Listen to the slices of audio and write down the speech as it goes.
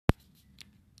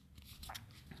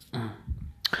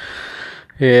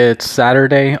It's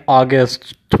Saturday,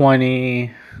 August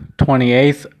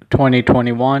 28th,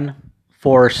 2021,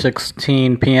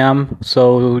 4:16 p.m.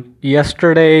 So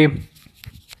yesterday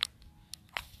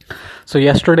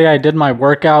I did my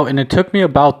workout and it took me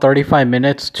about 35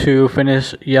 minutes to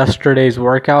finish yesterday's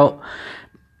workout.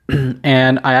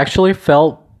 And I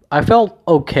felt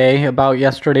okay about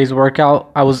yesterday's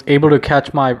workout. Um I was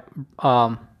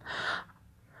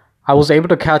able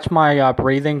to catch my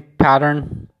breathing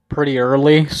pattern pretty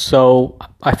early, so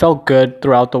I felt good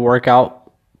throughout the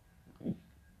workout.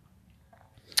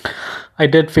 I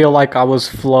did feel like I was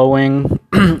flowing.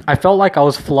 I felt like I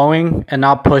was flowing and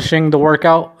not pushing the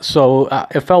workout, so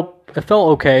it felt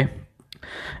okay.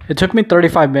 It took me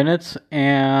 35 minutes,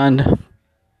 and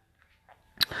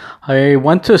I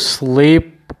went to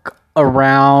sleep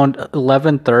around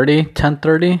 11:30,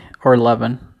 10:30, or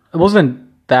 11. It wasn't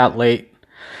that late.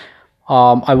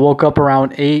 I woke up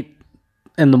around 8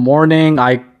 in the morning.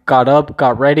 I got up,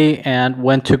 got ready, and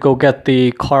went to go get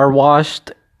the car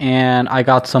washed. And I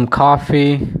got some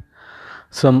coffee,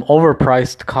 some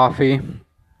overpriced coffee.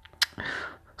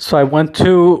 So I went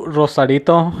to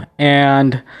Rosarito,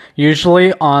 and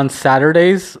usually on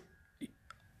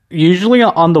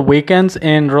the weekends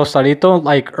in Rosarito,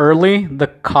 like early, the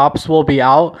cops will be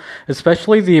out,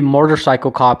 especially the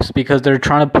motorcycle cops, because they're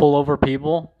trying to pull over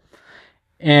people.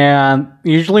 And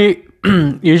usually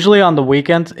on the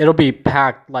weekends it'll be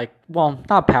packed, like, well,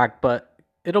 not packed, but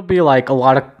it'll be like a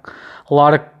lot of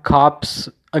cops,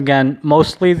 again,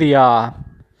 mostly the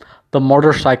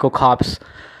motorcycle cops.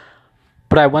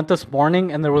 But I went this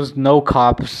morning and there was no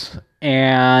cops,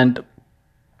 and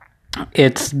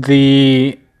it's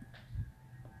they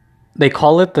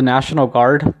call it the National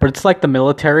Guard, but it's like the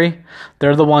military.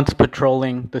 They're the ones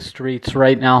patrolling the streets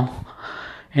right now.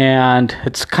 And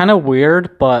it's kind of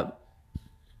weird, but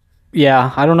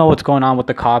yeah, I don't know what's going on with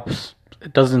the cops.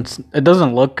 It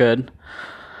doesn't look good.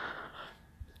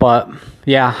 But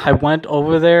yeah, I went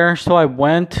over there. So I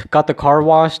went, got the car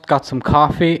washed, got some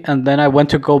coffee, and then I went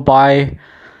to go buy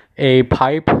a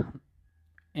pipe.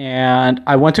 And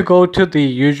I went to go to the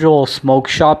usual smoke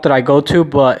shop that I go to,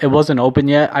 but it wasn't open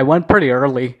yet. I went pretty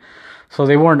early, so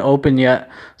they weren't open yet.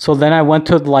 So then I went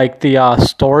to like the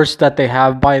stores that they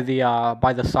have by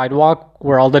the sidewalk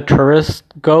where all the tourists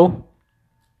go.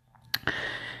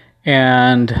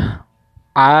 And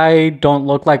I don't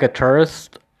look like a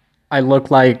tourist. I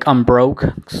look like I'm broke.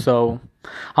 So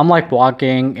I'm like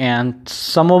walking, and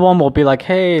some of them will be like,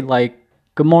 "Hey, like,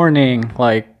 good morning.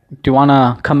 Like, do you want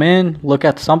to come in, look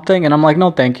at something?" And I'm like,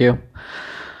 "No, thank you."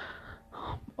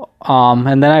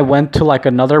 And then I went to like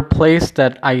another place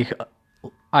that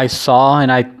I saw,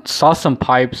 and I saw some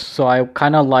pipes, so I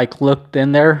kind of like looked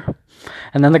in there.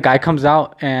 And then the guy comes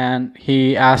out and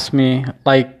he asked me,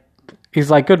 like,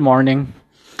 he's like, "Good morning."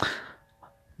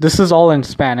 This is all in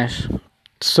Spanish.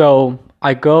 So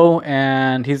I go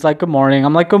and he's like, "Good morning."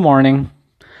 I'm like, "Good morning."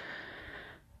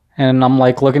 And I'm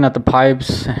like looking at the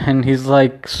pipes, and he's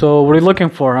like, "So what are you looking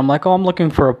for?" I'm like, "Oh, I'm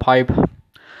looking for a pipe."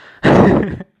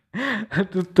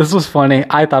 This was funny.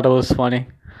 I thought it was funny.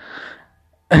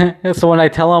 So when I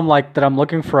tell him like that I'm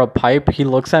looking for a pipe, he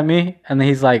looks at me and then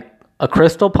he's like, "A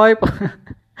crystal pipe?"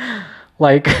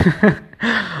 Like,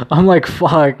 I'm like,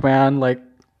 "Fuck, man." Like,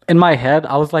 in my head,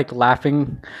 I was like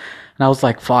laughing, and I was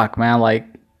like, "Fuck, man." Like,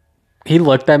 he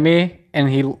looked at me and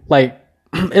he like,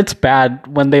 it's bad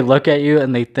when they look at you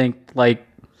and they think like,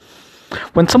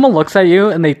 when someone looks at you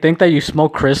and they think that you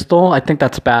smoke crystal, I think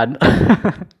that's bad.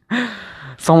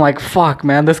 So I'm like, "Fuck,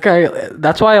 man, this guy."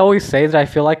 That's why I always say that I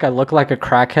feel like I look like a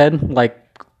crackhead. Like,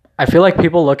 I feel like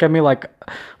people look at me like,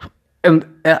 and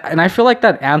I feel like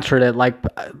that answered it. Like,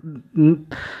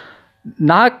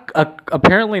 not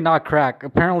apparently not crack.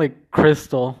 Apparently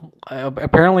crystal.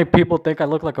 Apparently people think I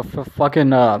look like a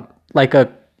fucking like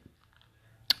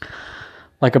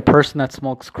a person that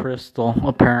smokes crystal.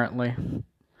 Apparently.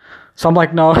 So I'm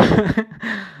like, "No."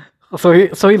 So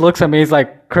he looks at me. He's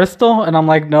like, "Crystal?" And I'm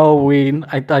like, "No, weed."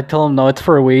 I tell him, "No, it's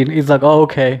for weed." He's like, "Oh,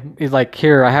 okay." He's like,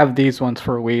 "Here, I have these ones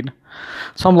for weed."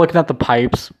 So I'm looking at the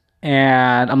pipes,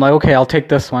 and I'm like, "Okay, I'll take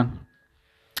this one."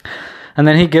 And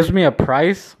then he gives me a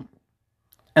price,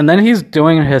 and then he's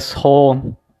doing his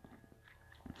whole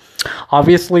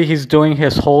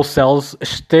sales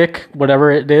shtick,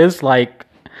 whatever it is, like.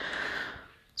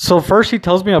 So first he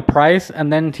tells me a price,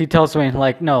 and then he tells me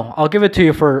like, "No, I'll give it to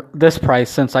you for this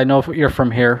price since I know you're from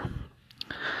here."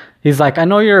 He's like, "I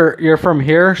know you're from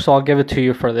here, so I'll give it to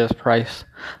you for this price."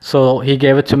 So he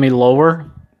gave it to me lower.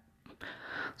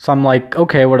 So I'm like,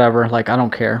 "Okay, whatever. Like, I don't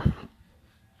care."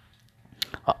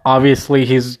 Obviously,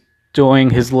 he's doing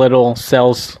his little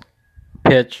sales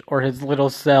pitch or his little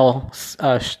sell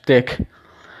shtick.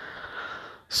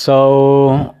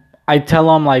 So I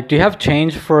tell him like, "Do you have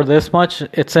change for this much?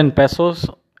 It's in pesos."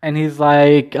 And he's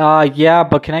like, "Yeah,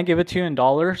 but can I give it to you in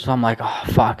dollars?" So I'm like, "Oh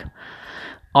fuck."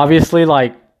 Obviously,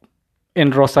 like in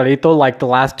Rosarito, like the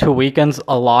last 2 weekends,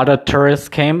 a lot of tourists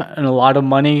came and a lot of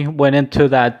money went into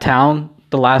that town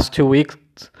the last 2 weeks,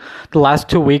 the last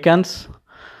 2 weekends.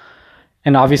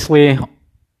 And obviously,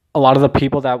 a lot of the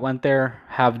people that went there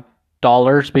have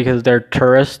dollars because they're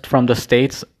tourists from the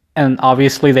States. And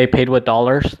obviously, they paid with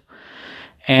dollars.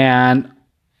 And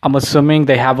I'm assuming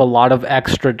they have a lot of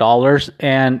extra dollars.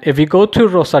 And if you go to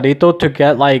Rosarito to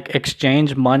get like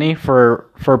exchange money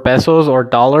for pesos or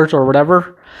dollars or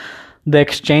whatever, the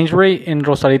exchange rate in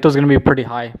Rosarito is going to be pretty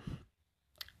high.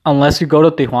 Unless you go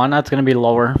to Tijuana, it's going to be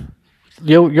lower.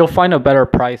 You'll find a better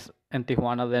price in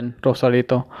Tijuana than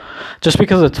Rosarito, just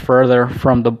because it's further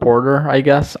from the border, I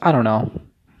guess. I don't know.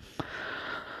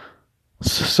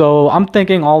 So I'm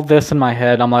thinking all this in my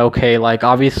head. I'm like, okay, like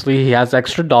obviously he has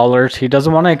extra dollars. He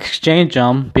doesn't want to exchange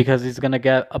them because he's gonna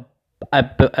get a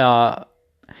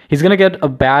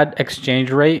bad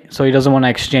exchange rate, so he doesn't want to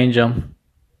exchange them.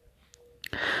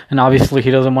 And obviously,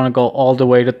 he doesn't want to go all the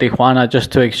way to Tijuana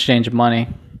just to exchange money.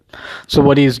 So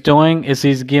what he's doing is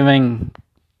he's giving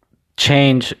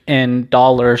change in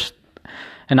dollars.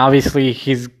 And obviously,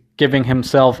 he's giving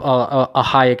himself a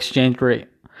high exchange rate.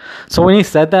 So when he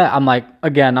said that, I'm like,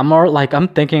 again, I'm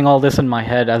thinking all this in my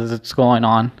head as it's going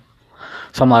on.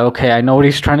 So I'm like, okay, I know what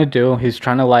he's trying to do. He's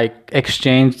trying to like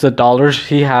exchange the dollars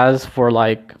he has for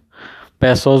like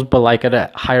pesos, but like at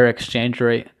a higher exchange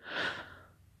rate.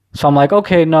 So I'm like,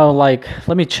 okay, no, like,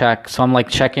 let me check. So I'm like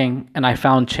checking and I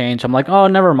found change. I'm like, oh,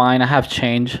 never mind. I have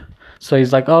change. So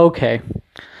he's like, oh, okay.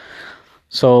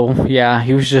 So yeah,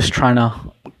 he was just trying to,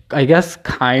 I guess,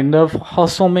 kind of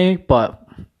hustle me, but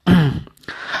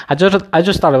I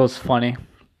just thought it was funny.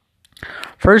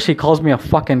 First, he calls me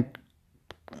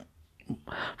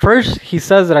First, he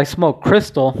says that I smoke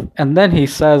crystal, and then he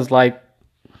says, like,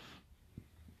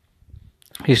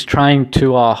 he's trying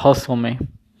to hustle me.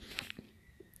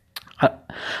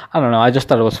 I don't know. I just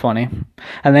thought it was funny.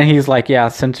 And then he's like, yeah,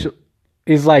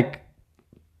 he's like,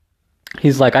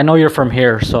 I know you're from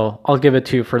here, so I'll give it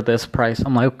to you for this price.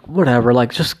 I'm like, whatever.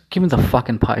 Like, just give me the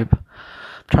fucking pipe.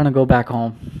 I'm trying to go back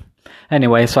home.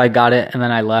 Anyway, so I got it, and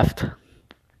then I left.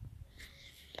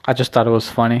 I just thought it was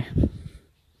funny.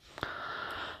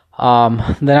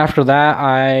 Then after that,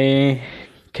 I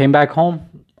came back home.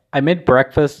 I made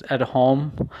breakfast at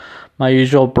home, my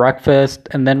usual breakfast,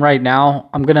 and then right now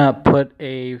I'm gonna put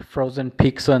a frozen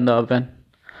pizza in the oven.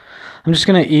 I'm just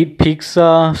gonna eat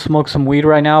pizza, smoke some weed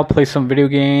right now, play some video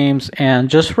games, and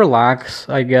just relax,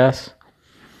 I guess.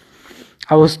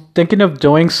 I was thinking of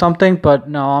doing something, but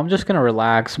no, I'm just gonna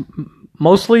relax.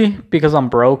 Mostly because I'm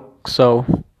broke, so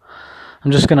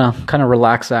I'm just gonna kind of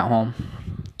relax at home.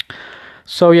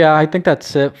 So yeah, I think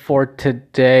that's it for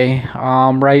today.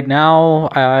 Right now,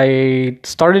 I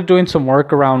started doing some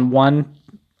work around 1.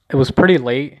 It was pretty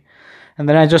late. And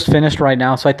then I just finished right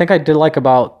now. So I think I did like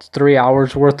about 3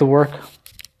 hours worth of work.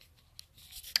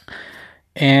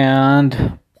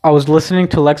 And I was listening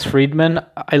to Lex Fridman.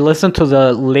 I listened to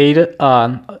the latest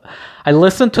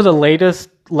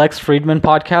Lex Fridman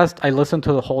podcast. I listened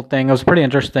to the whole thing. It was pretty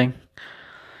interesting.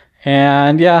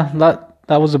 And yeah,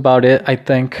 that was about it, I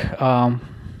think.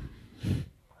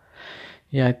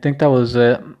 Yeah, I think that was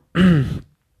it.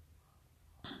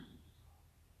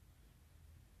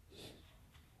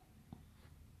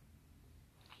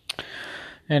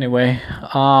 Anyway,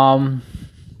 oh,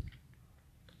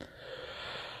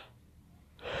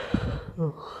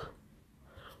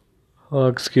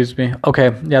 excuse me.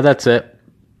 Okay, yeah, that's it.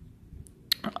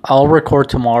 I'll record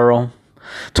tomorrow.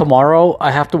 Tomorrow,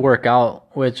 I have to work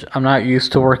out, which I'm not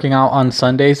used to working out on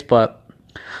Sundays, but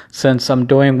since I'm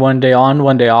doing 1 day on,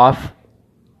 1 day off,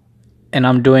 and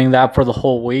I'm doing that for the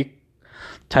whole week,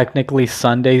 technically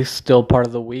Sunday's still part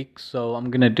of the week, so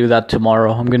I'm going to do that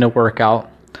tomorrow. I'm going to work out.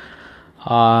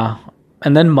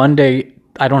 And then Monday,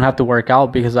 I don't have to work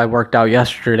out because I worked out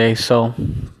yesterday, so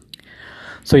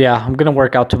yeah, I'm going to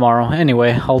work out tomorrow.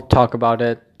 Anyway, I'll talk about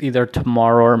it either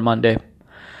tomorrow or Monday.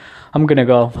 I'm going to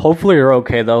go. Hopefully you're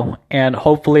okay, though. And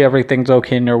hopefully everything's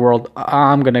okay in your world.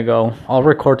 I'm going to go. I'll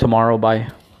record tomorrow. Bye.